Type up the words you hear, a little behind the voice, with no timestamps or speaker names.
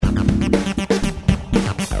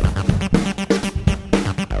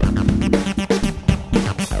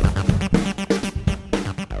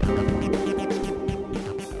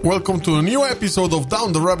welcome to a new episode of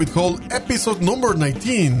Down the Rabbit Hole, episode number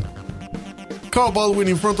 19. Carl Baldwin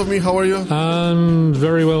in front of me, how are you?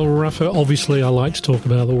 Very well, Rafa. Obviously, I like to talk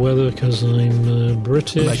about the weather because I'm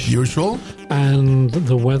British. Like usual. And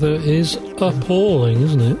the weather is appalling,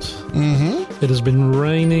 isn't it? Mm-hmm. It has been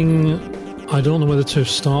raining. I don't know whether to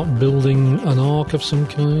start building an ark of some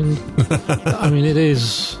kind. I mean, it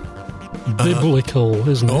is biblical,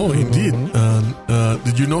 isn't it? Oh, indeed.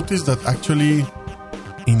 Did you notice that actually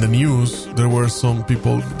in the news there were some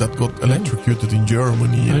people that got electrocuted in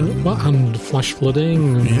Germany? And flash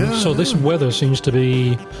flooding. Yeah. So this weather seems to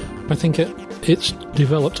be, I think it's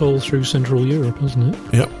developed all through Central Europe, hasn't it?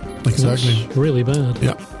 Yeah, exactly. It's really bad.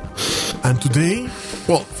 Yeah. And today,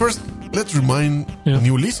 well, first, let's remind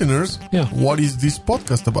new listeners, what is this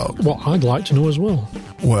podcast about? Well, I'd like to know as well.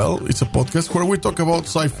 Well, it's a podcast where we talk about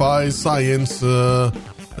sci-fi, science,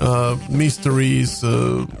 mysteries,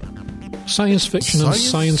 science fiction and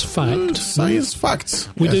science fact. Science facts.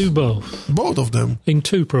 We do both. Both of them. In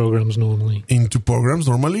two programs normally.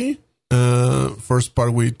 First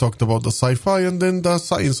part we talked about the sci-fi and then the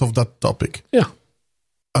science of that topic. Yeah.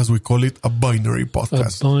 As we call it, a binary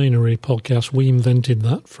podcast. A binary podcast. We invented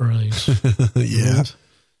that phrase. Yeah. Right.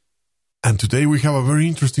 And today we have a very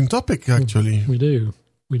interesting topic, actually. We do.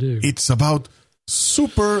 It's about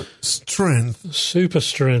super strength. Super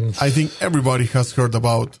strength. I think everybody has heard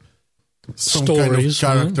about some kind of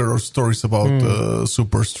character or stories about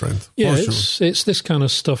super strength. Yeah, it's this kind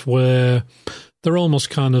of stuff where they're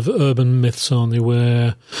almost kind of urban myths, aren't they,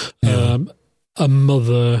 where a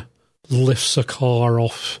mother lifts a car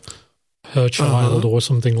off her child or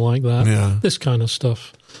something like that. Yeah. This kind of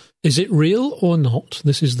stuff. Is it real or not?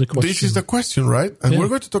 This is the question. This is the question, right? And we're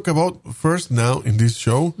going to talk about first now in this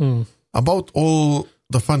show about all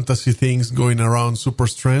the fantasy things going around super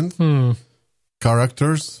strength,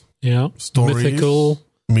 characters, stories,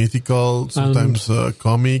 mythical, sometimes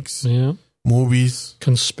comics, movies,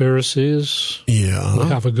 conspiracies. Yeah. We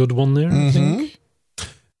have a good one there, I think.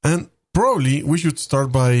 And probably we should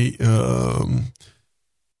start by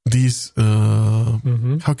this,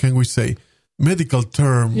 how can we say, medical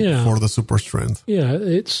term for the super strength. Yeah,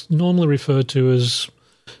 it's normally referred to as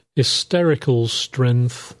hysterical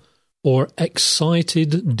strength or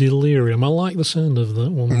excited delirium. I like the sound of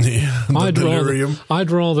that one. Yeah, delirium. I'd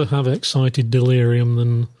rather have excited delirium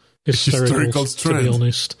than hysterical strength, to be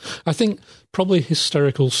honest. I think probably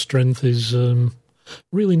hysterical strength is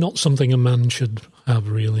really not something a man should have,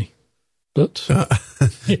 really. But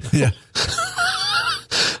yeah.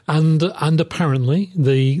 And apparently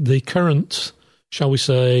the current, shall we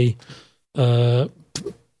say, not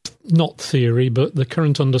theory, but the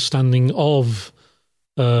current understanding of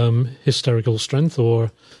hysterical strength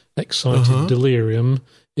or excited delirium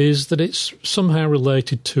is that it's somehow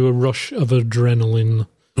related to a rush of adrenaline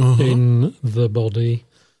in the body.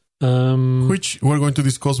 Which we're going to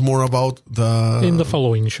discuss more about in the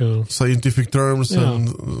following show. Scientific terms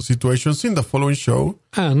and situations in the following show.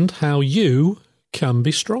 And how you can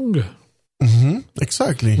be stronger.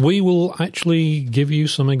 Exactly. We will actually give you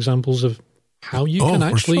some examples of how you can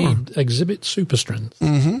actually exhibit super strength.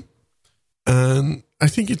 And I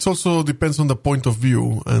think it also depends on the point of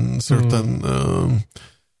view and certain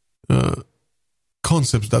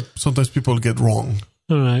concepts that sometimes people get wrong.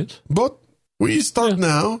 All right. But we start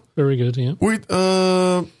now. Very good, with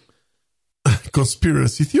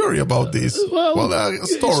conspiracy theory about this. A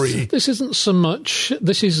story. This isn't so much.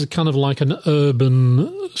 This is kind of like an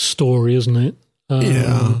urban story, isn't it?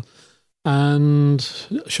 And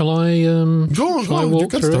shall I? Go on. You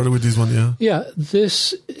can start with this one. Yeah.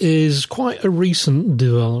 This is quite a recent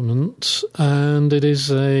development, and it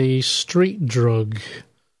is a street drug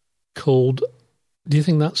called. Do you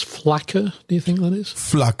think that's Flakka? Do you think that is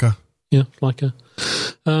Flakka? Yeah, Flakka.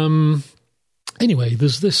 Anyway,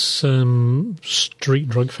 there's this street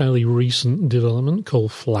drug, fairly recent development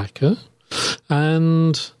called Flakka,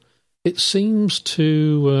 and it seems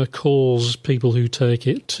to cause people who take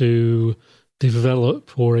it to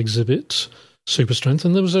develop or exhibit super strength.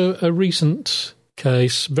 And there was a recent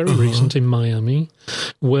case, very recent in Miami,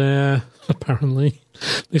 where apparently,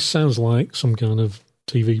 this sounds like some kind of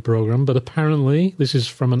TV program, but apparently, this is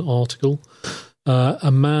from an article, a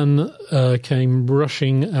man came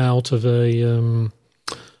rushing out of a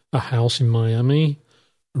house in Miami,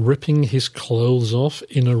 ripping his clothes off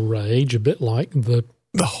in a rage, a bit like the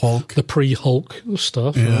Hulk, the pre-Hulk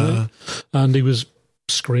stuff, right? And he was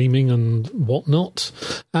screaming and whatnot.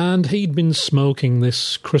 And he'd been smoking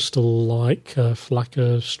this crystal-like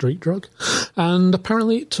Flakka street drug, and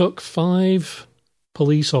apparently it took 5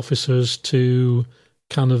 police officers to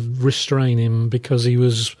kind of restrain him because he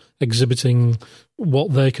was exhibiting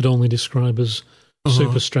what they could only describe as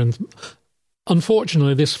super strength.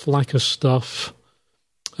 Unfortunately, this Flakka stuff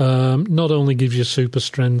not only gives you super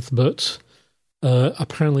strength, but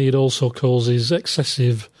apparently it also causes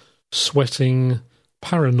excessive sweating,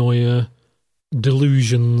 paranoia,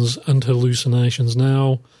 delusions, and hallucinations.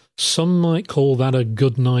 Now, some might call that a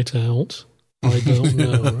good night out. I don't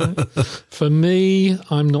know, right? For me,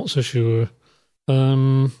 I'm not so sure.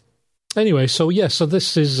 Anyway, so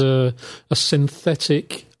this is a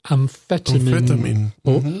synthetic amphetamine.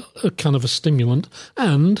 Or a kind of a stimulant.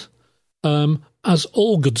 And as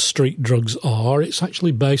all good street drugs are, it's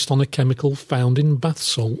actually based on a chemical found in bath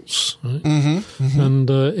salts. Right?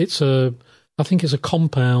 And I think it's a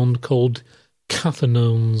compound called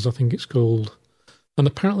cathinones, I think it's called. And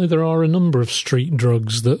apparently there are a number of street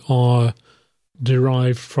drugs that are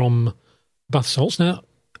derived from bath salts. Now,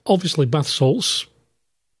 obviously bath salts,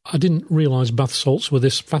 I didn't realise bath salts were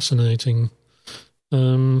this fascinating.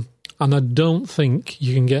 And I don't think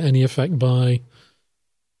you can get any effect by,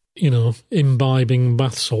 imbibing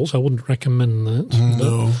bath salts. I wouldn't recommend that.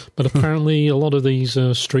 No. But apparently a lot of these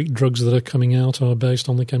street drugs that are coming out are based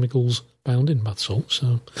on the chemicals found in bath salts.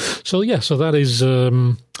 So that is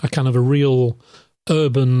a kind of a real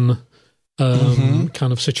urban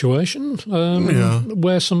kind of situation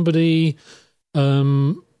where somebody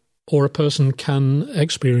or a person can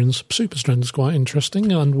experience super strength. Is quite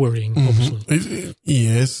interesting and worrying, obviously.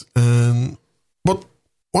 Yes, but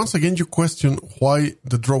once again, you question why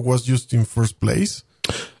the drug was used in first place,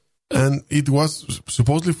 and it was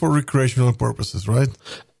supposedly for recreational purposes, right?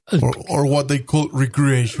 Or what they call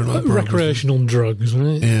recreational purposes. Recreational drugs,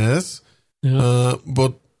 right? Yes. Yeah.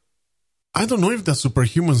 But I don't know if the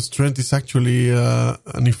superhuman strength is actually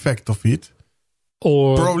an effect of it.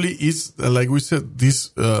 Or probably is, like we said,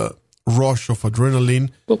 this rush of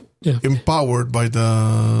adrenaline empowered by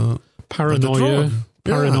the paranoia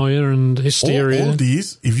and hysteria. All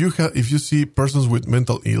these, if you see persons with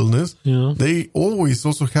mental illness, they always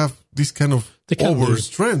also have this kind of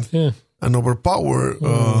overstrength and overpower.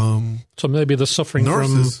 So maybe they're suffering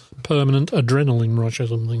from permanent adrenaline rush or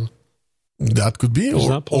something. That could be, is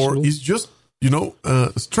that possible? Or it's just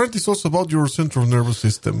strength is also about your central nervous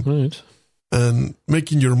system, right? And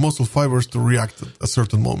making your muscle fibers to react at a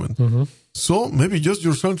certain moment. So maybe just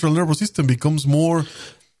your central nervous system becomes more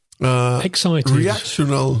excited,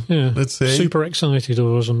 reactional, let's say, super excited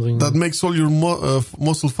or something. That makes all your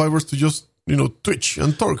muscle fibers to just twitch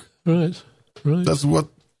and torque. Right. That's what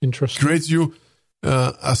creates you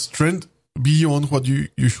a strength beyond what you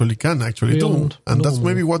usually can actually do, and that's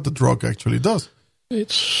maybe what the drug actually does.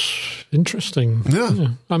 It's interesting.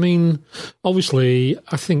 Yeah. I mean, obviously,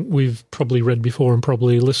 I think we've probably read before, and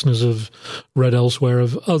probably listeners have read elsewhere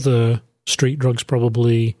of other street drugs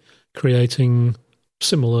probably creating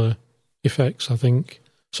similar effects, I think.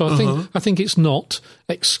 So I think it's not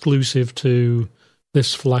exclusive to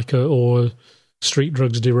this Flakka or street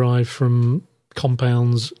drugs derived from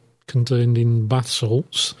compounds contained in bath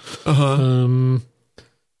salts.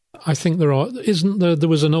 I think there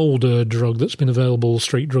was an older drug that's been available,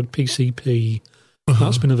 street drug PCP.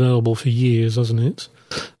 That's been available for years, hasn't it?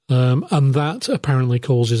 And that apparently can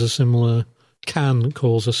cause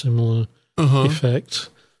a similar effect.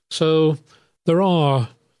 So there are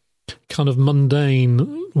kind of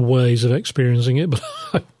mundane ways of experiencing it,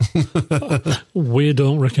 but we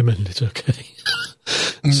don't recommend it, okay?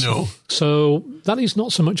 No. So that is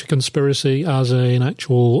not so much a conspiracy as an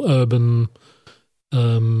actual urban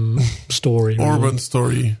story. Urban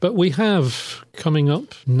story. But we have coming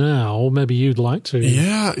up now, maybe you'd like to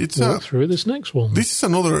walk through this next one. This is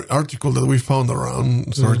another article that we found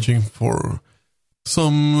around searching for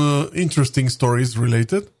some interesting stories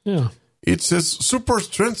related. Yeah. It says super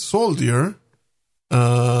strength soldier,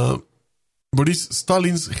 but it's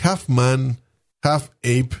Stalin's half man, half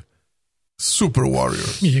ape super warrior.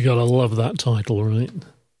 You gotta love that title, right?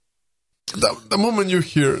 The moment you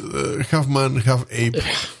hear half man, half ape,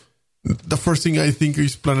 the first thing I think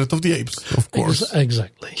is Planet of the Apes, of course.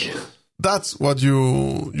 Exactly. That's what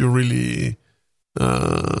you really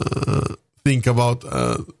think about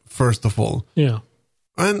first of all. Yeah.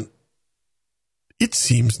 And it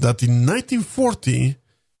seems that in 1940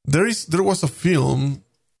 there was a film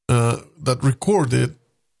that recorded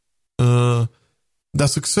the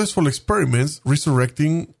successful experiments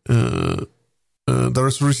resurrecting the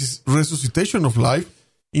resuscitation of life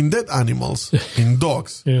in dead animals, in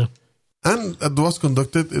dogs. Yeah. And that was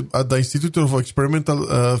conducted at the Institute of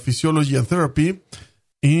Experimental Physiology and Therapy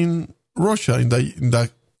in Russia, in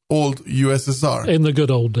the old USSR. In the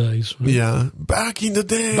good old days. Right? Yeah. Back in the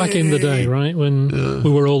day. Back in the day, right? When we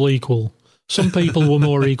were all equal. Some people were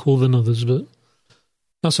more equal than others, but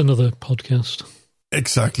That's another podcast.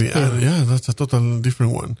 Exactly. Yeah, that's a total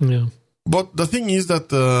different one. Yeah. But the thing is that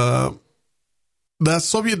the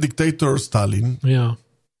Soviet dictator Stalin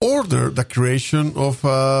ordered the creation of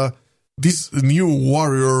this new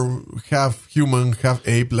warrior, half human, half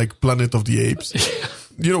ape, like Planet of the Apes.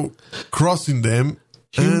 Crossing them.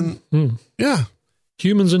 Humans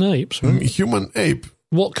and apes. Right? Human ape.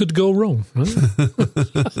 What could go wrong? Right?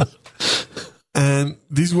 And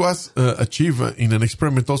this was achieved in an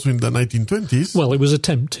experiment also in the 1920s. Well, it was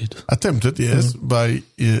attempted. Attempted, yes, by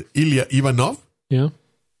Ilya Ivanov. Yeah.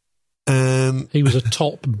 And he was a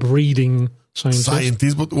top breeding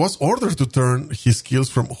scientist, but was ordered to turn his skills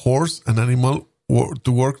from horse and animal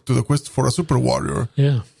to work to the quest for a super warrior.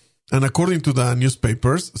 Yeah. And according to the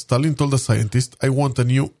newspapers, Stalin told the scientist, I want a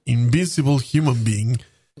new invincible human being,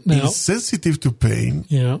 insensitive to pain,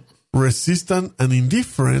 resistant and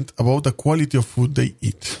indifferent about the quality of food they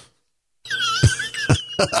eat.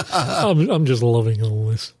 I'm just loving all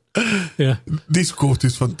this. Yeah. This quote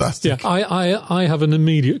is fantastic. Yeah, I have an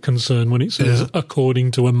immediate concern when it says,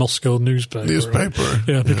 according to a Moscow newspaper. Right?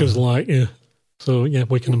 Yeah, because So,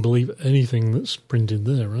 we can believe anything that's printed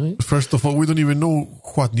there, right? First of all, we don't even know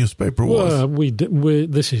what newspaper was.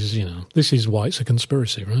 This is why it's a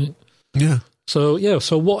conspiracy, right? Yeah. So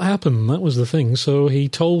what happened? That was the thing. So he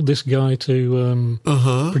told this guy to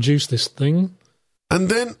produce this thing. And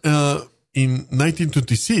then in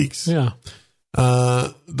 1926,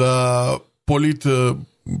 the Politburo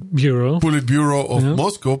of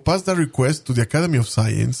Moscow passed a request to the Academy of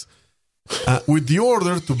Science with the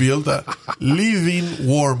order to build a living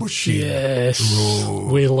war machine. Yes.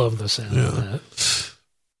 We love the sound of that.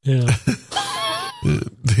 Yeah.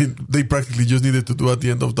 They practically just needed to do at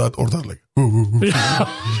the end of that order, like,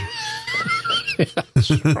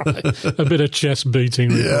 that's right. A bit of chest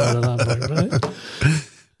beating. Right?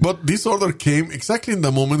 But this order came exactly in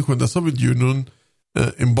the moment when the Soviet Union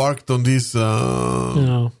embarked on this,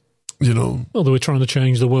 well, they were trying to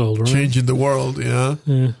change the world, right? Changing the world, yeah.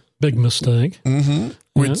 Big mistake.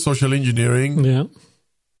 With social engineering. Yeah.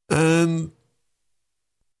 And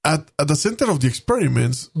at the center of the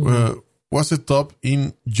experiments was set up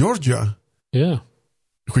in Georgia. Yeah.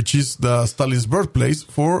 Which is the Stalin's birthplace,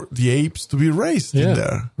 for the apes to be raised in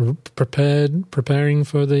there. Preparing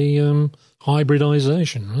for the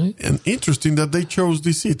hybridization, right? And interesting that they chose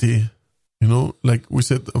this city. Like we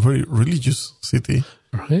said, a very religious city.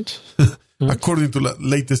 Right. According to the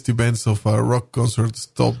latest events of a rock concert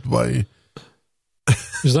stopped by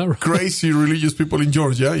is that right? crazy religious people in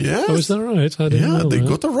Georgia. Yes. Oh, is that right? I didn't know they that.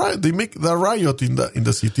 got a riot. They make the riot in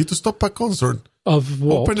the city to stop a concert of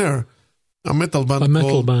what? Open air, a metal band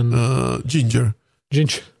called Ginger.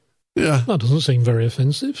 Ginger. Yeah, that doesn't seem very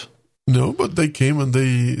offensive. No, but they came and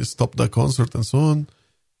they stopped the concert and so on.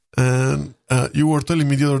 And you were telling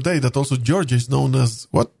me the other day that also Georgia is known as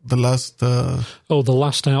what? The last... the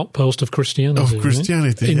last outpost of Christianity. Of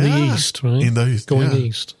Christianity, right? In the east, right? In the east, Going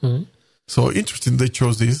east, right? So interesting they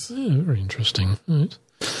chose this. Yeah, very interesting, right?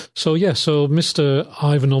 So Mr.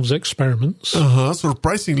 Ivanov's experiments...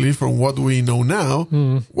 surprisingly, from what we know now,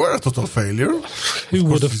 were a total failure. Who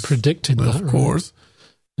would have predicted that, Of course.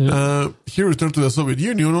 Yeah. He returned to the Soviet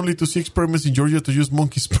Union only to see experiments in Georgia to use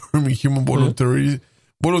monkey sperm in human volunteers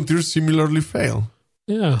similarly fail.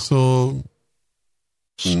 Yeah. So,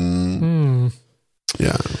 yeah.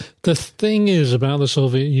 The thing is about the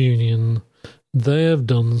Soviet Union, they have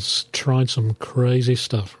tried some crazy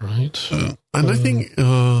stuff, right? And I think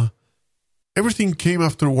everything came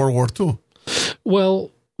after World War II.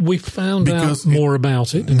 Well, we found out more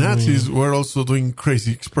about it. Nazis were also doing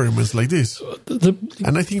crazy experiments like this.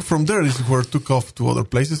 And I think from there is where it took off to other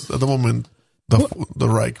places. At the moment, the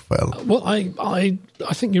Reich fell. Well, I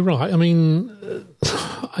think you're right. I mean,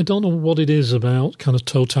 I don't know what it is about kind of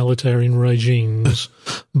totalitarian regimes,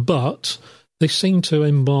 but they seem to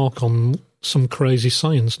embark on some crazy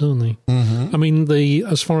science, don't they? Mm-hmm. I mean,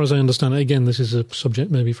 as far as I understand it, again, this is a subject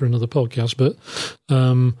maybe for another podcast, but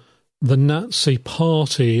the Nazi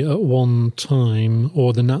party at one time,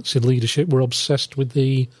 or the Nazi leadership, were obsessed with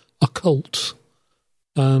the occult.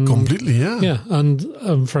 Completely, yeah. Yeah,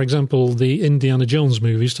 and for example, the Indiana Jones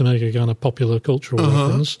movies, to make a kind of popular cultural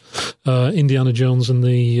reference, Indiana Jones and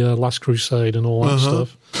the Last Crusade and all that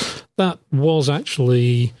stuff, that was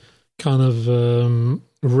actually kind of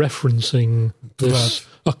referencing this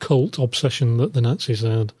occult obsession that the Nazis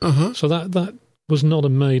had. So that was not a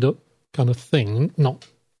made-up kind of thing, not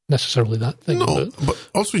necessarily that thing. No, but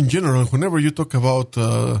also in general, whenever you talk about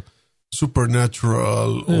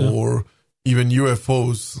supernatural or even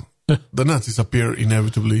UFOs, the Nazis appear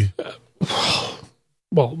inevitably.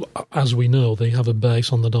 Well, as we know, they have a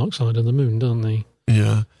base on the dark side of the moon, don't they?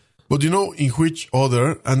 Yeah. But in which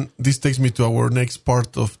other, and this takes me to our next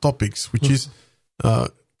part of topics, which is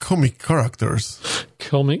comic characters.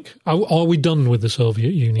 Are we done with the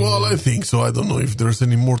Soviet Union? Well, I think so. I don't know if there's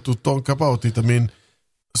any more to talk about it. I mean,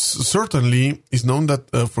 certainly it's known that,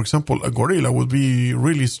 for example, a gorilla would be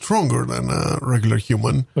really stronger than a regular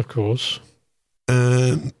human. Of course.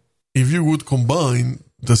 And if you would combine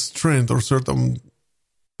the strength or certain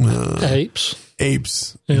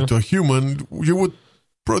apes into a human, you would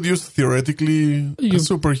produce theoretically a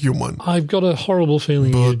superhuman. I've got a horrible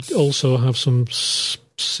feeling you'd also have some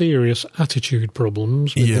serious attitude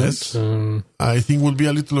problems with yes. it. I think would be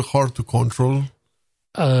a little hard to control.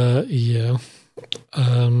 Yeah.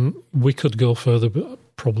 We could go further, but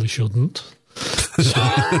probably shouldn't.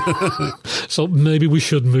 So maybe we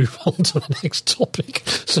should move on to the next topic.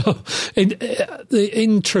 So,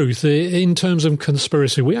 in truth, in terms of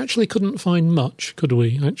conspiracy, we actually couldn't find much, could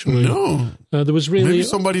we? Actually, no. There was really maybe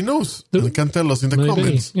somebody knows and can tell us in the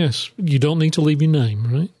comments. Yes, you don't need to leave your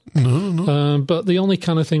name, right? No. But the only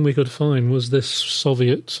kind of thing we could find was this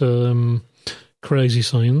Soviet crazy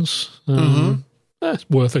science. That's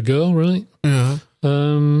worth a go, right? Yeah.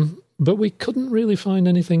 But we couldn't really find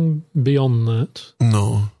anything beyond that.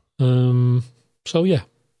 No. So, yeah.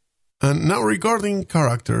 And now regarding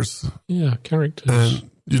characters. Yeah, characters.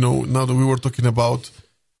 And, now that we were talking about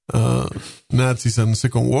Nazis and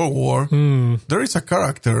Second World War, there is a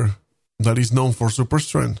character that is known for super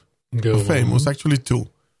strength. Famous, actually two.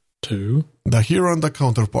 Two? The hero and the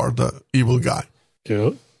counterpart, the evil guy.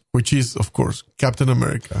 Yeah. Which is, of course, Captain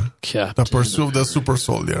America. The pursuit of the super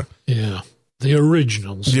soldier. Yeah. The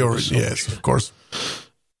originals. Yes, of course.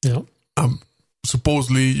 Yeah.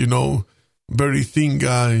 Supposedly, very thin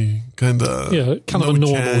guy, kind of of a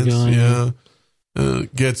normal guy. Yeah.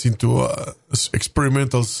 Gets into a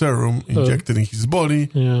experimental serum injected in his body,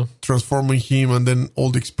 transforming him, and then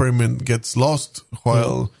all the experiment gets lost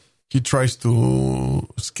while he tries to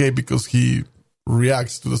escape because he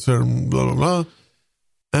reacts to the serum, blah, blah, blah.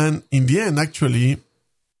 And in the end, actually,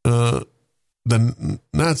 the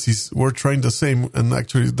Nazis were trying the same, and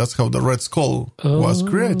actually that's how the Red Skull was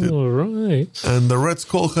created. Right. And the Red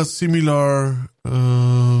Skull has similar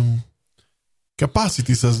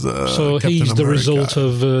capacities as so Captain he's the America. Result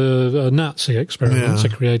of a Nazi experiment to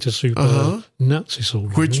create a super Nazi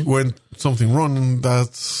soldier. Which went something wrong,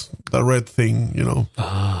 that's the red thing,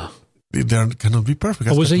 They cannot be perfect.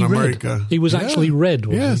 As was Captain he America. red? He was actually red,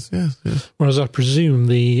 wasn't he? Yes. Whereas I presume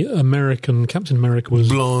the American Captain America was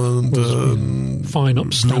blonde, fine,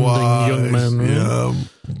 upstanding young man. Right? Yeah,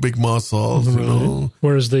 big muscles,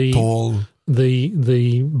 Whereas tall.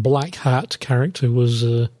 The black hat character was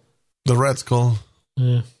the Red Skull.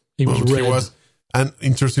 Yeah, he was red. And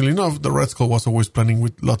interestingly enough, the Red Skull was always planning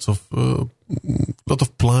with lots of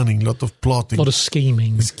planning, lot of plotting, a lot of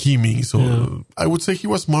scheming. So I would say he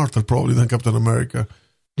was smarter probably than Captain America.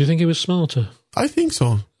 Do you think he was smarter? I think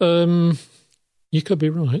so. You could be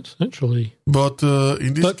right, actually. But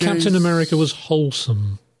in this case, Captain America was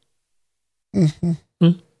wholesome. Mm-hmm.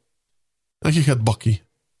 And he had Bucky.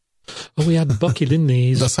 Oh, he had Bucky, didn't he?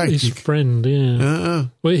 His friend, yeah.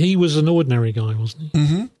 Well, he was an ordinary guy, wasn't he?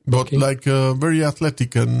 Mm-hmm. But very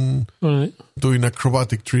athletic and doing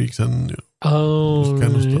acrobatic tricks and kind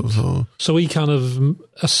of stuff. So he kind of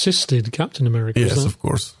assisted Captain America. Yes, of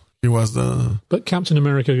course. He was But Captain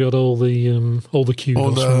America got all the kudos.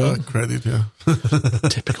 All the credit, yeah.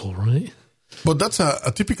 Typical, right? But that's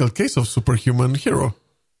a typical case of superhuman hero.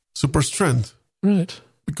 Super strength. Right.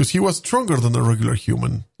 Because he was stronger than a regular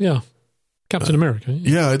human. Yeah. Captain America.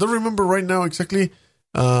 Yeah, I don't remember right now exactly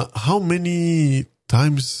how many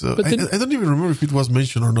times. I don't even remember if it was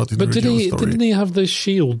mentioned or not in the original story. But didn't he have this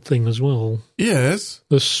shield thing as well? Yes.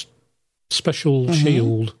 This special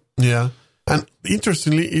shield. Yeah. And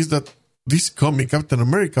interestingly is that this comic, Captain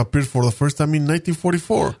America, appeared for the first time in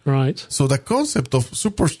 1944. Right. So the concept of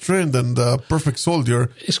super strength and the perfect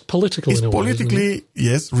soldier is political. It's politically,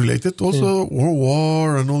 yes, related to also World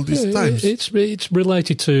War and all these times. It's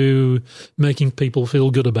related to making people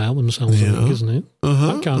feel good about themselves, I think, isn't it?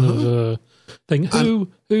 That kind of thing.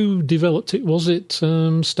 Who developed it? Was it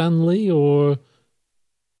Stan Lee or?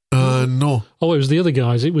 No. Oh, it was the other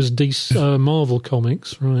guys. It was Marvel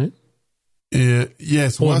Comics, right?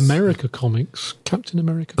 Yes, or America Comics, Captain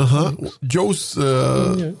America Comics. Joe's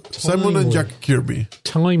Simon and Jack Kirby.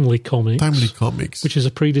 Timely Comics. Which is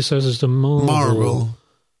a predecessor to Marvel.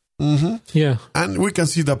 Mm-hmm. Yeah. And we can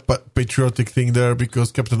see the patriotic thing there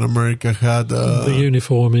because Captain America had... the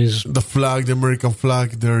uniform is... The flag, the American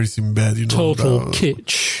flag there is in bed. Total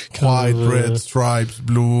kitsch. White, red stripes,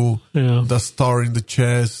 blue, the star in the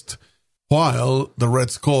chest, while the Red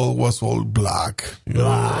Skull was all black.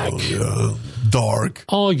 Dark.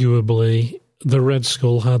 Arguably, the Red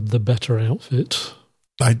Skull had the better outfit.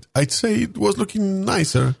 I'd say it was looking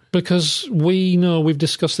nicer. Because we know, we've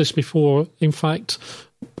discussed this before. In fact,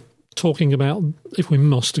 talking about, if we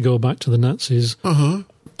must go back to the Nazis,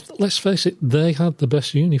 let's face it, they had the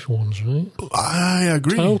best uniforms, right? I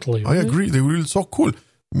agree. Totally. I agree. They were so cool.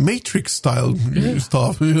 Matrix style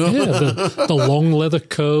stuff. Yeah, the long leather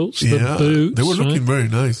coats, the boots. They were looking very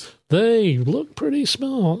nice. They look pretty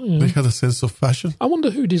smart. They had a sense of fashion. I wonder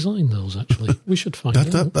who designed those, actually. We should find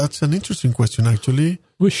out. That's an interesting question, actually.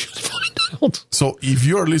 We should find out. So if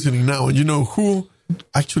you're listening now and you know who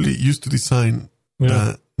actually used to design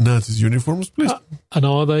the Nazis' uniforms, please. And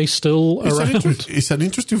are they still around? It's an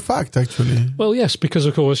interesting fact, actually. Well, yes, because,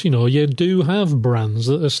 of course, you do have brands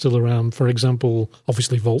that are still around. For example,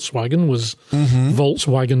 obviously Volkswagen was...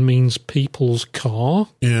 Volkswagen means people's car.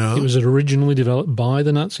 Yeah. It was originally developed by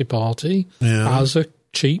the Nazi Party as a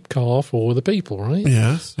cheap car for the people, right?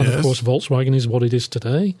 Yes. And, of course, Volkswagen is what it is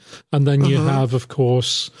today. And then you have, of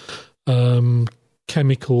course...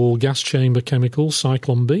 gas chamber chemical,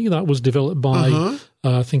 Cyclone B, that was developed by,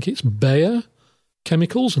 I think it's Bayer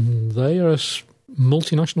Chemicals, and they are a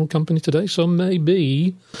multinational company today. So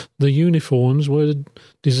maybe the uniforms were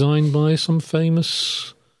designed by some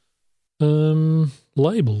famous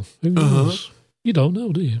label. Who knows? You don't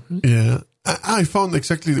know, do you? Right? Yeah. I found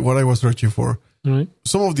exactly what I was searching for. Right.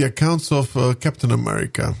 Some of the accounts of Captain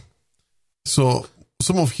America. So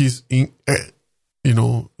some of his...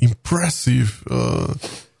 impressive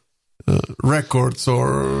records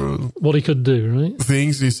or what he could do, right?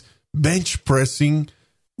 Things is bench pressing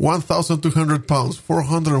 1,200 pounds,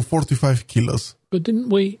 445 kilos. But didn't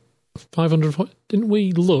we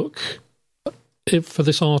look for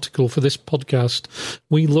this article, for this podcast,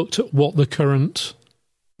 we looked at what the current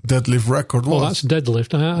deadlift record was. Oh, that's deadlift.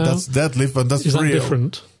 That's deadlift, and that's is real. That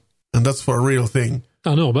different? And that's for a real thing.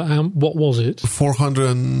 I know, but what was it?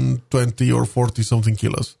 420 or 40 something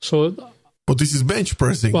kilos. But this is bench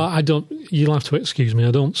pressing. Well, you'll have to excuse me,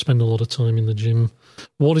 I don't spend a lot of time in the gym.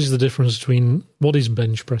 What is the difference between, what is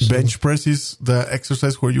bench pressing? Bench press is the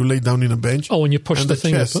exercise where you lay down in a bench. Oh, and you push the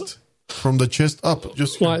thing chest, up? From the chest up.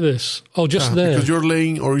 Just like this? Oh, just there? Because you're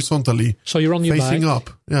laying horizontally. So you're on your facing back? Up,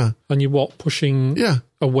 yeah. And you're pushing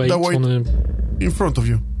a weight on in front of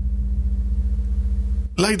you.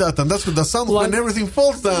 Like that, and that's with the sound when everything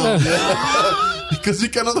falls down. Because you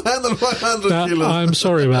cannot handle 100 kilos. I'm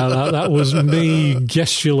sorry about that. That was me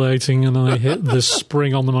gesticulating and I hit the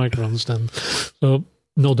spring on the microphone stand. So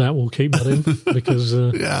no doubt we'll keep that in because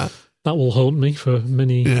that will haunt me for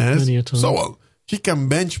many a time. So he can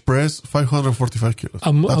bench press 545 kilos.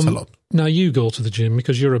 That's a lot. Now you go to the gym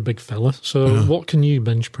because you're a big fella. So what can you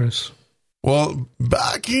bench press? Well,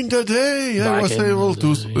 back in the day, I was able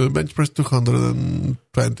to bench press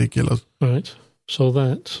 220 kilos. Right. So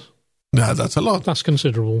that... Yeah, that's a lot. That's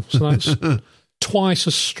considerable. So that's twice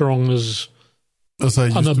as strong as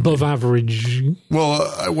an above average.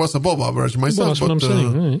 Well, I was above average myself. Well, that's what I'm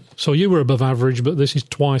saying, right. So you were above average, but this is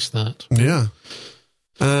twice that. Yeah.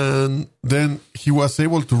 And then he was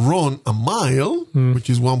able to run a mile, which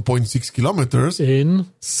is 1.6 kilometers, in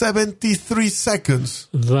 73 seconds.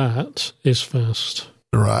 That is fast.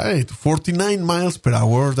 Right. 49 miles per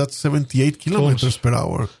hour. That's 78 kilometers per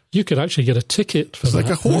hour. You could actually get a ticket for that. It's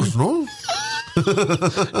like a horse, no?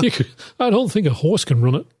 I don't think a horse can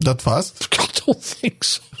run it that fast. I don't think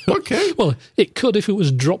so. Okay. Well, it could if it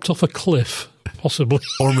was dropped off a cliff, possibly.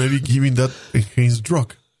 Or maybe giving that enhanced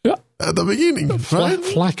drug. At the beginning, right?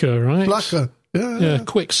 Flacker, right? Flacker, yeah.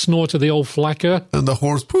 Quick snort of the old flacker. And the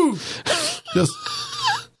horse poo. Just,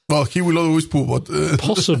 well, he will always poo, but...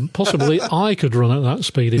 Possibly I could run at that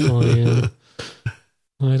speed if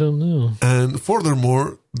I don't know. And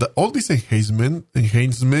furthermore, all these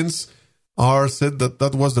enhancements are said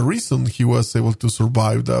that was the reason he was able to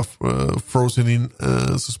survive the frozen in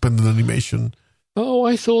suspended animation. Oh,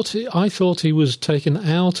 I thought he was taken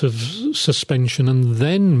out of suspension and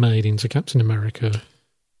then made into Captain America.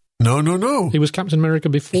 No. He was Captain America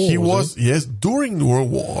before. He was yes, during the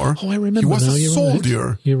World War. Oh, I remember. He was now. a soldier.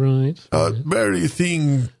 Right. You're right. Very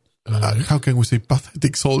thin, how can we say,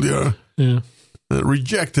 pathetic soldier. Yeah.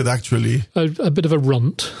 Rejected, actually. A bit of a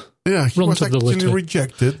runt. Yeah, he was actually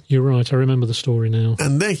rejected. You're right. I remember the story now.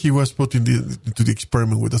 And then he was put into the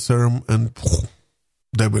experiment with the serum and...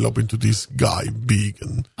 develop into this guy, big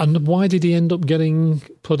and why did he end up getting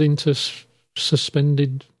put into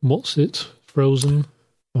suspended? Frozen?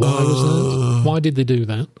 Why was that? Why did they do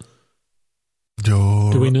that?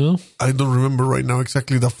 Do we know? I don't remember right now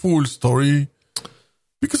exactly the full story.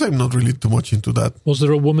 because I'm not really too much into that. Was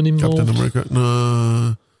there a woman involved? Captain America.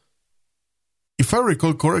 No. If I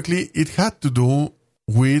recall correctly, it had to do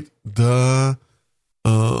with the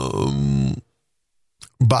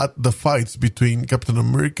fights between Captain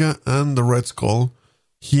America and the Red Skull.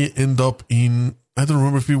 He ended up in, I don't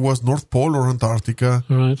remember if it was North Pole or Antarctica.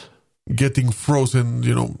 Right. Getting frozen,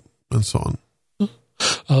 and so on.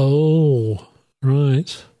 Oh,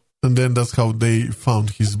 right. And then that's how they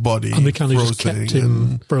found his body. And they kind of just kept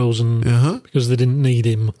him frozen because they didn't need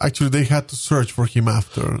him. Actually, they had to search for him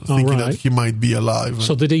after, thinking that he might be alive.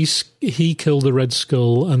 So did he kill the Red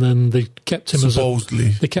Skull, and then they kept him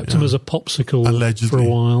supposedly him as a popsicle allegedly for a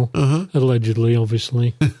while? Allegedly,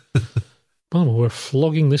 obviously. Well, we're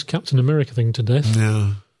flogging this Captain America thing to death.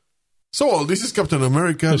 Yeah. So, this is Captain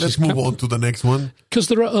America. Let's move on to the next one. Because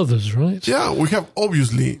there are others, right? Yeah, we have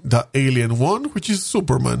obviously the alien one, which is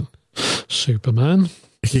Superman. Superman.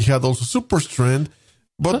 He had also super strength,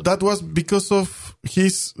 but that was because of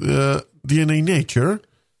his DNA nature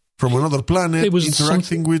from another planet. It was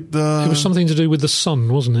interacting with the... It was something to do with the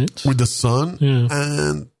sun, wasn't it? With the sun. Yeah.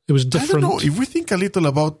 And... It was different. I don't know, if we think a little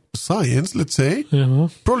about science, let's say,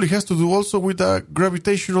 probably has to do also with the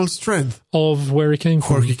gravitational strength of where he came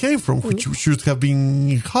from. Which should have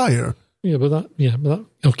been higher.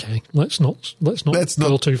 Okay. Let's not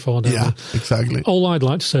go too far down. Yeah, exactly. All I'd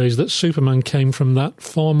like to say is that Superman came from that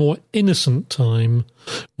far more innocent time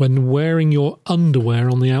when wearing your underwear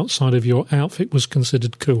on the outside of your outfit was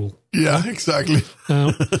considered cool. Yeah, exactly.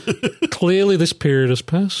 Now, clearly this period has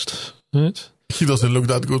passed, right? He doesn't look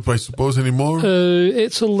that good, I suppose, anymore.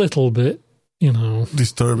 It's a little bit,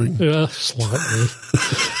 disturbing. Yeah, slightly.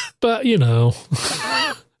 But,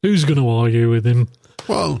 who's going to argue with him?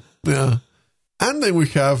 Well, yeah. And then we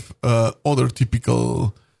have other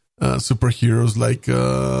typical superheroes like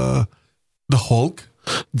the Hulk.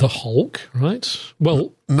 The Hulk, right?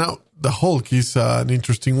 Well... Now, the Hulk is an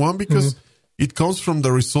interesting one because it comes from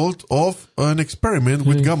the result of an experiment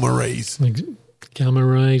with gamma rays. Gamma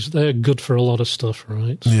rays, they're good for a lot of stuff,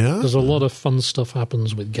 right? Yeah. There's a lot of fun stuff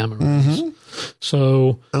happens with gamma rays.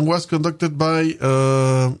 So... And was conducted by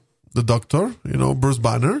the doctor, Bruce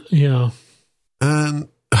Banner. Yeah. And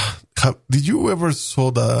did you ever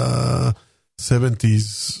saw the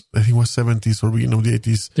 70s, I think it was 70s or beginning of the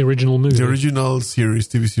 80s? The original movie? The original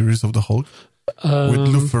TV series of the Hulk. With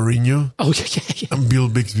Lou Ferrigno. Oh, yeah. And Bill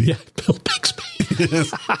Bixby. Yeah, Bill Bixby.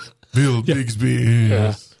 Yes. Bill Bixby,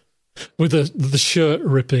 yes. With the shirt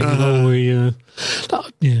ripping and all the...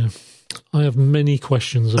 I have many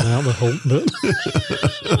questions about the Hulk,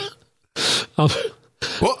 but...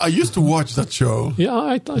 Well, I used to watch that show. Yeah,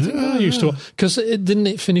 I think I used to. Because didn't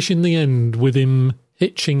it finish in the end with him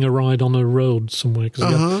hitching a ride on a road somewhere?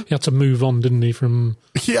 Because he had to move on, didn't he?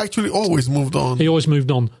 He actually always moved on. He always moved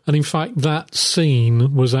on. And in fact, that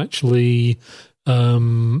scene was actually...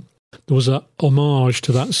 there was a homage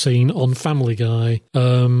to that scene on Family Guy.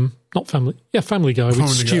 Family Guy with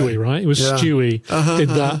Stewie, right? It was Stewie did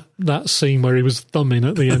that scene where he was thumbing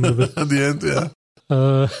at the end of it. At the end, yeah.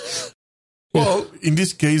 Well, in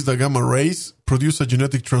this case, the gamma rays produce a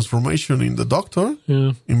genetic transformation in the Doctor,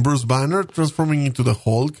 in Bruce Banner, transforming into the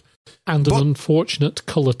Hulk. And an unfortunate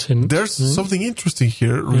colour tint. There's something interesting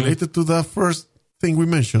here related to the first thing we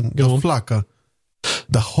mentioned, the Flacca.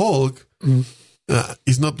 The Hulk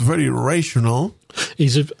is not very rational.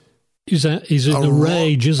 He's in a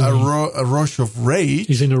rage, isn't he? A rush of rage.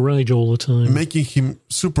 He's in a rage all the time. Making him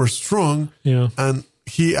super strong. Yeah. And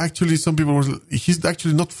he actually, he's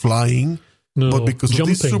actually not flying. No, but because of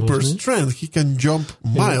this super strength, he can jump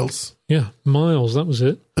miles. Yeah, miles, that was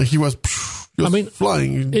it. And he was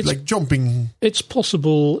flying, like jumping. It's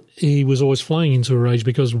possible he was always flying into a rage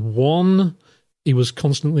because, one, he was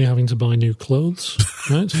constantly having to buy new clothes,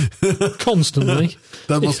 right? Constantly.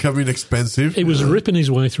 That must have been expensive. He was ripping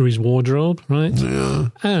his way through his wardrobe, right? Yeah.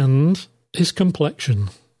 And his complexion.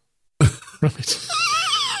 Right.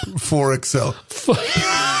 4XL.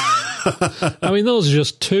 I mean, those are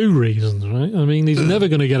just two reasons, right? I mean, he's never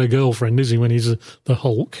going to get a girlfriend, is he, when he's the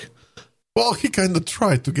Hulk? Well, he kind of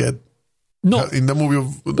tried to get not in the movie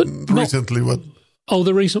recently.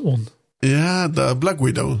 The recent one? Yeah, the Black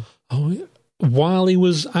Widow. Oh, yeah. While he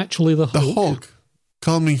was actually the Hulk? The Hulk.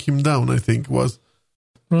 Calming him down, I think, was.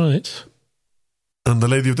 Right. And the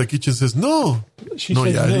lady of the kitchen says, no. No,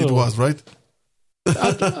 it was, right?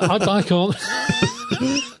 I can't...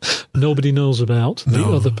 Nobody knows about the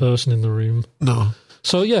other person in the room. No.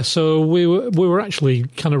 So we were actually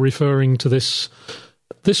kind of referring to this.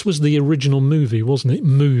 This was the original movie, wasn't it?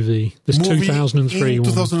 This 2003 one.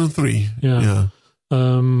 2003. Yeah.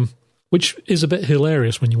 Which is a bit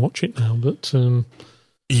hilarious when you watch it now, but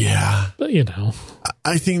Yeah. But,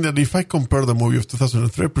 I think that if I compare the movie of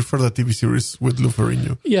 2003, I prefer the TV series with Lou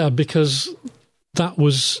Ferrigno. Yeah, because that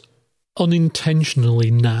was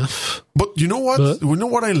unintentionally naff. But you know what? You know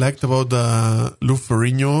what I liked about the Lou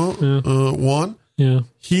Ferrigno one? Yeah.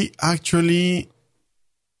 He actually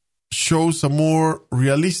shows a more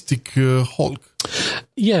realistic Hulk.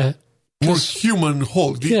 Yeah. More human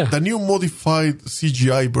Hulk. The new modified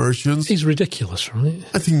CGI versions is ridiculous, right?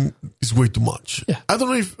 I think it's way too much. Yeah. I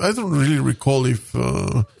don't really recall if...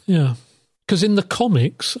 yeah. Because in the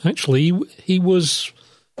comics, actually, he was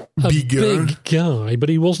a big guy, but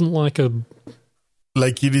he wasn't like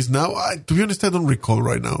like it is now. To be honest, I don't recall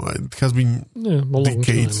right now. It has been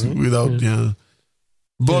decades time, right? without...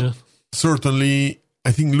 But certainly,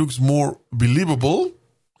 I think looks more believable.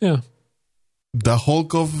 Yeah. The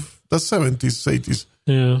Hulk of the 70s, 80s.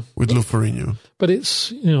 Yeah. With Lou Ferrigno. But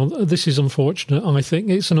it's, this is unfortunate. I think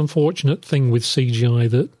it's an unfortunate thing with CGI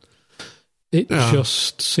that it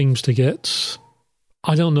just seems to get...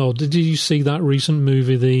 I don't know. Did you see that recent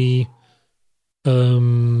movie, the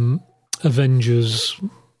Avengers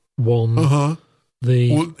one? Uh-huh.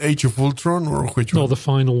 The Age of Ultron or which one? No, the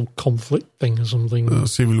final conflict thing or something.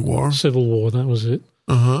 Civil War. Civil War, that was it.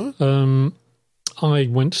 Uh-huh. I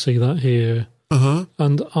went to see that here. Uh-huh.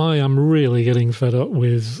 And I am really getting fed up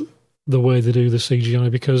with the way they do the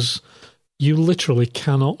CGI because you literally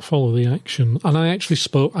cannot follow the action. And I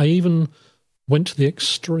even went to the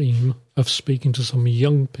extreme of speaking to some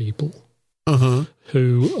young people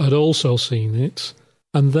who had also seen it,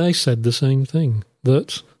 and they said the same thing,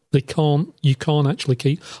 that you can't actually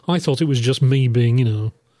keep... I thought it was just me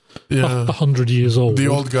being, 100 years old. The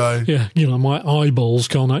old guy. Yeah, my eyeballs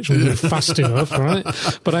can't actually move fast enough, right?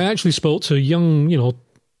 But I actually spoke to young,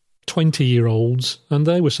 20-year-olds, and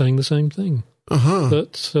they were saying the same thing.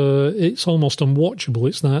 That it's almost unwatchable.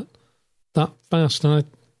 It's that fast. And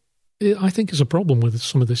I think it's a problem with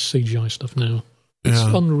some of this CGI stuff now.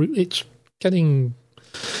 It's getting...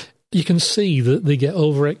 You can see that they get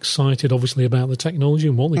overexcited, obviously, about the technology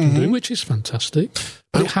and what they can do, which is fantastic.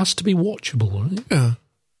 But it has to be watchable, right? Yeah.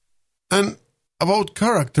 And about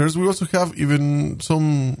characters, we also have even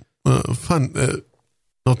some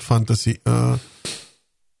not fantasy,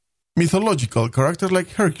 mythological characters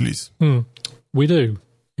like Hercules. We do.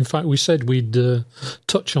 In fact, we said we'd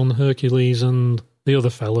touch on Hercules and the other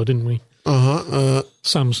fella, didn't we?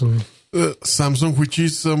 Samson. Samson, which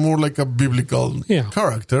is more like a biblical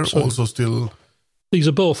character, so also still... These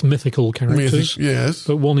are both mythical characters. Yes.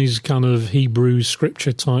 But one is kind of Hebrew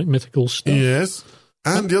scripture-type mythical stuff. Yes.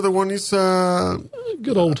 And the other one is...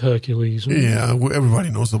 good old Hercules. Yeah, everybody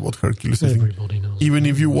knows about Hercules. Everybody knows. Even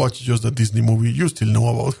if you watch just a Disney movie, you still know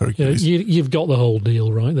about Hercules. Yeah, you've got the whole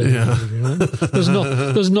deal right there. Yeah. Right? There's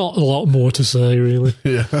not a lot more to say, really.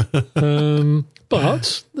 Yeah.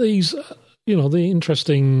 But these, the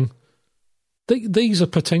interesting... These are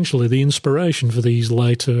potentially the inspiration for these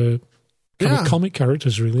later kind of comic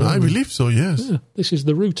characters, really. I believe so, yes. Yeah, this is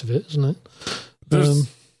the root of it, isn't it?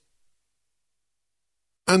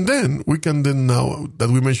 And then we can now that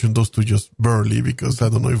we mentioned those two just barely, because I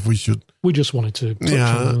don't know if we should... We just wanted to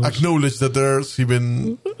acknowledge that there's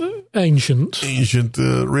even... Ancient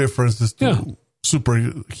references to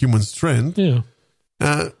superhuman strength. Yeah.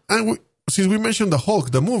 And since we mentioned the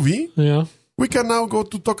Hulk, the movie... Yeah. We can now go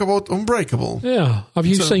to talk about Unbreakable. Yeah. Have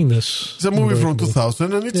you seen this? It's a movie from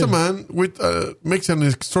 2000, and it's a man with makes an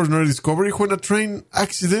extraordinary discovery when a train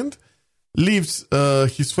accident leaves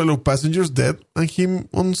his fellow passengers dead and him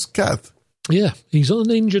unscathed. Yeah, he's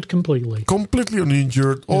uninjured completely. Completely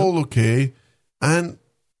uninjured, all okay. And,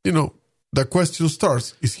 the question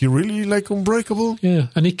starts, is he really like Unbreakable? Yeah,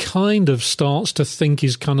 and he kind of starts to think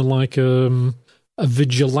he's kind of like a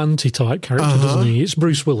vigilante type character, doesn't he? It's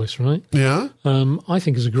Bruce Willis, right? Yeah. I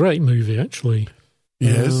think it's a great movie, actually.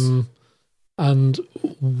 Yes. And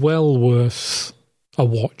well worth a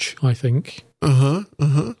watch, I think.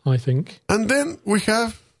 I think. And then we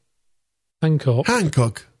have... Hancock. Have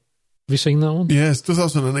you seen that one? Yes,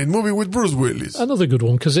 2008 movie with Bruce Willis. Another good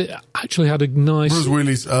one, because it actually had a nice... Bruce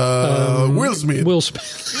Willis, Will Smith. Will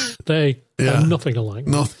Smith. They are nothing alike.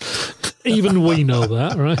 No. Even we know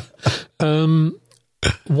that, right?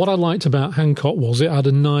 What I liked about Hancock was it had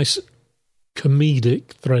a nice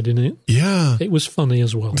comedic thread in it. Yeah. It was funny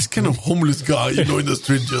as well. This kind of homeless guy, in the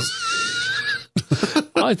street just...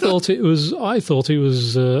 I thought it was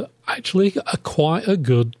actually quite a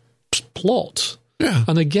good plot. Yeah.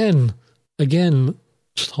 And again,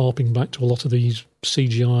 just harping back to a lot of these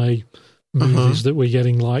CGI movies that we're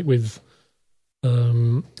getting, like with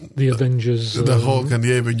the Avengers. The Hulk and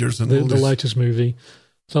the Avengers and the latest movie.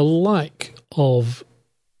 The lack of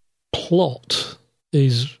plot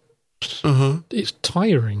is it's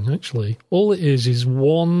tiring, actually. All it is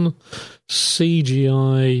one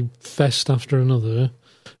CGI fest after another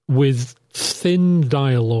with thin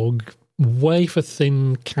dialogue,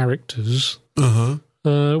 wafer-thin characters.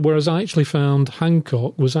 Whereas I actually found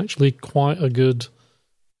Hancock was actually quite a good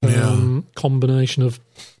combination of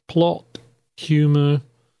plot, humour,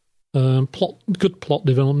 good plot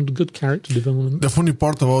development, good character development. The funny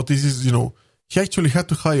part about this is, he actually had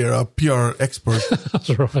to hire a PR expert. That's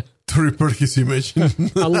right. To repair his image. I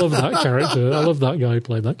love that character. I love that guy who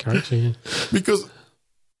played that character. Yeah. Because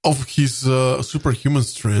of his superhuman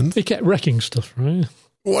strength. He kept wrecking stuff, right?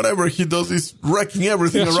 Whatever he does is wrecking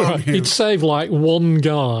everything around him. He'd save like one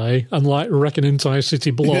guy and like wreck an entire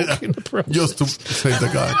city block in the process. Just to save the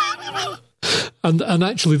guy. And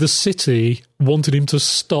actually the city wanted him to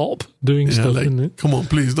stop doing stuff, didn't it? Come on,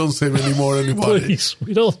 please, don't save anybody. Please,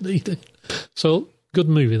 we don't need it. So, good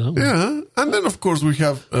movie, that one. Yeah, and then, of course, we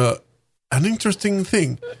have an interesting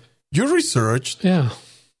thing. You researched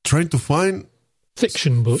trying to find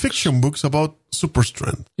fiction books about super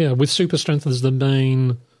strength. Yeah, with super strength as the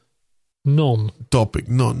main topic.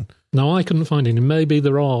 Now, I couldn't find any. Maybe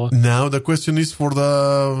there are. Now, the question is for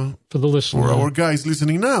the listener. For our guys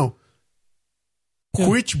listening now. Yeah.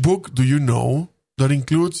 Which book do you know that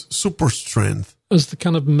includes super strength? As the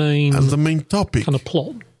kind of main topic. Kind of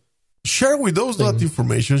plot. Share with us that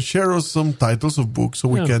information. Share us some titles of books so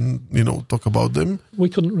we can, talk about them. We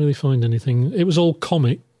couldn't really find anything. It was all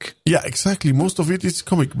comic. Yeah, exactly. Most of it is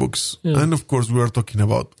comic books. Yeah. And, of course, we are talking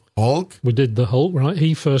about Hulk. We did the Hulk, right?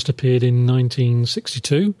 He first appeared in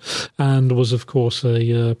 1962 and was, of course,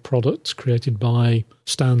 a product created by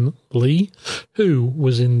Stan Lee, who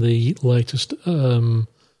was in the latest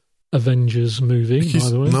Avengers movie, by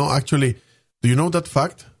the way. No, actually, do you know that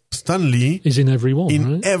fact? Stan Lee is in every one,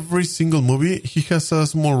 in every single movie. He has a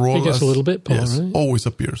small role. He gets a little bit part, right? Always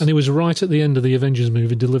appears. And he was right at the end of the Avengers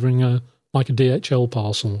movie, delivering a DHL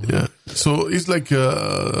parcel. Right? Yeah, so it's like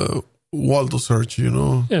Waldo search,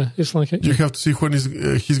 Yeah, it's like you have to see when he's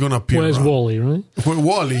going to appear. Where's Wally, right?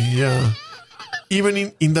 Wally, yeah.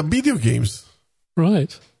 Even in the video games,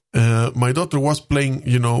 right? My daughter was playing,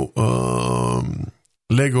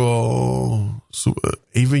 Lego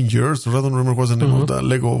Avengers, or I don't remember what's the name of the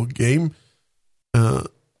Lego game. And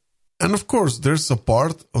of course, there's a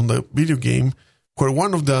part on the video game where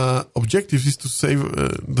one of the objectives is to save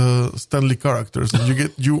the Stan Lee characters,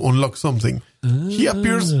 and you unlock something. He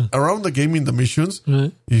appears around the game in the missions.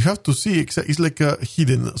 Right. You have to see, it's like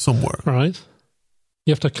hidden somewhere. Right.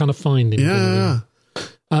 You have to kind of find him.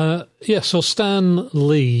 Yeah. So Stan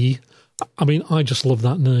Lee, I mean, I just love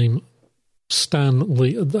that name. Stan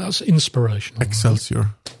Lee, that's inspirational. Excelsior.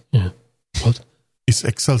 Yeah. What? It's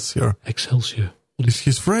Excelsior. Excelsior. What is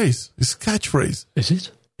his phrase? His catchphrase. Is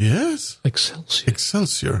it? Yes.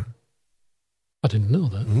 Excelsior. I didn't know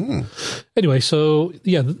that. Anyway, so,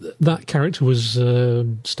 that character was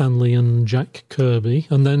Stan Lee and Jack Kirby.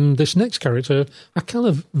 And then this next character, I'm kind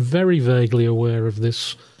of very vaguely aware of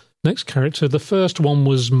this next character. The first one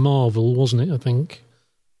was Marvel, wasn't it, I think?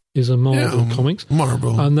 Is a Marvel comics.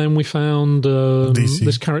 Marvel. And then we found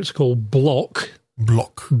this character called Block.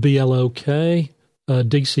 B-L-O-K.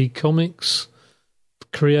 DC Comics.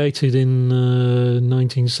 Created in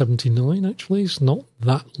 1979, actually. It's not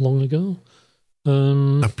that long ago.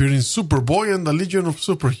 Appeared in Superboy and the Legion of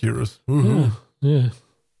Superheroes. Yeah.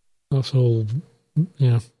 That's all.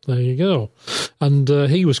 Yeah, there you go. And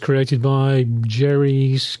he was created by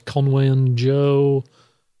Jerry Conway and Joe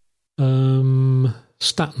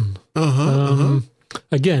Staton.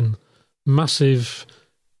 Again, massive.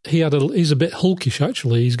 He's a bit hulkish,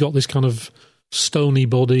 actually. He's got this kind of stony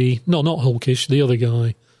body. No, not hulkish. The other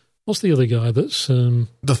guy. What's the other guy? That's The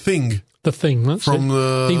Thing. The Thing. That's it.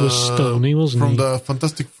 He was stony, wasn't he? From the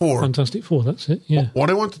Fantastic Four. Fantastic Four. That's it. Yeah. What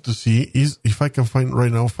I wanted to see is if I can find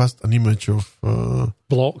right now fast an image of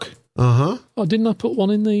Block. Oh, didn't I put one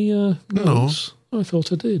in the notes? No. I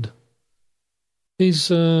thought I did. He's.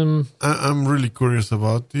 I'm really curious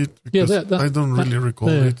about it because I don't really recall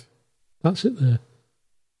it. That's it there.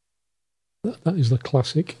 That is the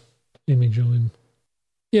classic image of him.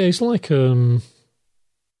 Yeah, he's like a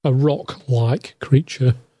rock-like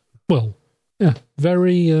creature. Well, yeah,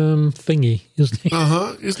 very thingy, isn't he?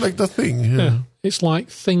 It's like the Thing. Yeah. It's like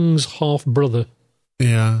Thing's half brother.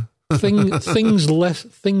 Yeah. Thing's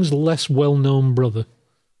less well-known brother.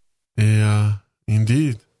 Yeah,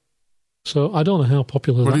 indeed. So I don't know how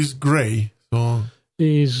popular. But he's grey. So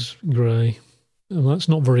he's grey, and that's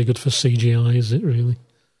not very good for CGI, is it? Really?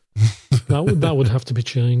 that would have to be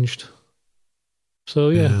changed.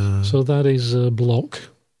 So so that is Block.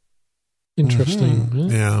 Interesting.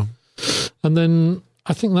 Yeah. And then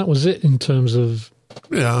I think that was it in terms of...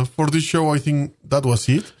 Yeah, for this show, I think that was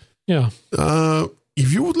it. Yeah.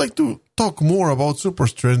 If you would like to talk more about super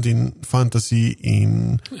strength in fantasy,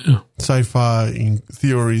 in sci-fi, in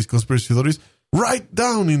theories, conspiracy theories, write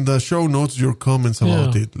down in the show notes your comments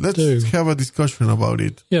about it. Let's have a discussion about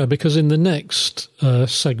it. Yeah, because in the next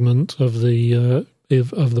segment of the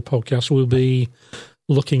podcast, we'll be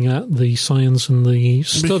looking at the science and the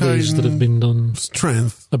studies that have been done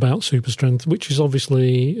about super strength, which is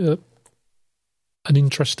obviously an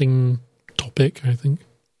interesting topic, I think.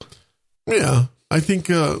 Yeah, I think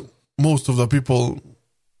most of the people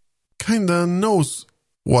kind of knows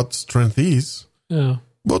what strength is. Yeah.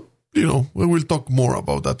 But, we will talk more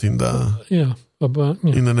about that in the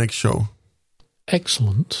in the next show.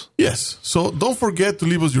 Excellent. Yes. So don't forget to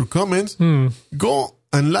leave us your comments. Go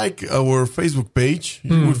and like our Facebook page.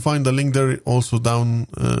 You will find the link there also down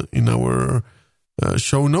in our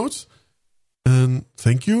show notes. And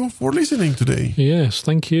thank you for listening today. Yes,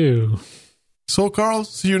 thank you. So, Carl,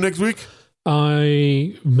 see you next week.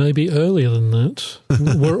 Maybe earlier than that.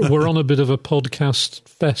 We're on a bit of a podcast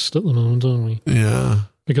fest at the moment, aren't we? Yeah.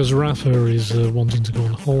 Because Rafa is wanting to go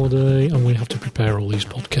on holiday, and we have to prepare all these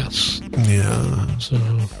podcasts. Yeah. So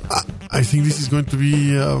I think this is going to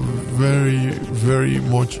be a very, very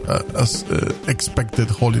much as expected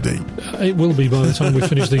holiday. It will be by the time we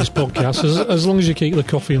finish these podcasts. As long as you keep the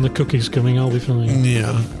coffee and the cookies coming, I'll be fine.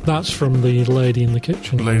 Yeah. That's from the lady in the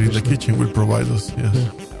kitchen. Lady in the kitchen will provide us, yes.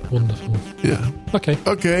 Yeah. Wonderful. Yeah.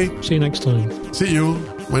 Okay. See you next time. See you.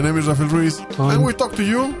 My name is Rafael Ruiz. And we talk to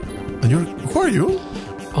you. And who are you?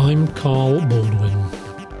 I'm Carl Baldwin.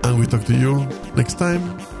 And we talk to you next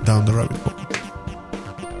time down the rabbit hole.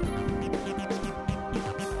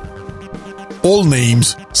 All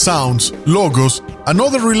names, sounds, logos, and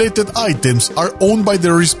other related items are owned by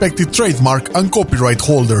their respective trademark and copyright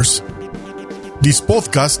holders. This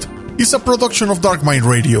podcast is a production of Dark Mind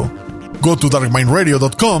Radio. Go to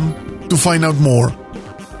darkmindradio.com to find out more.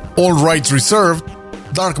 All rights reserved.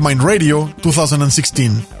 Dark Mind Radio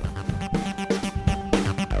 2016.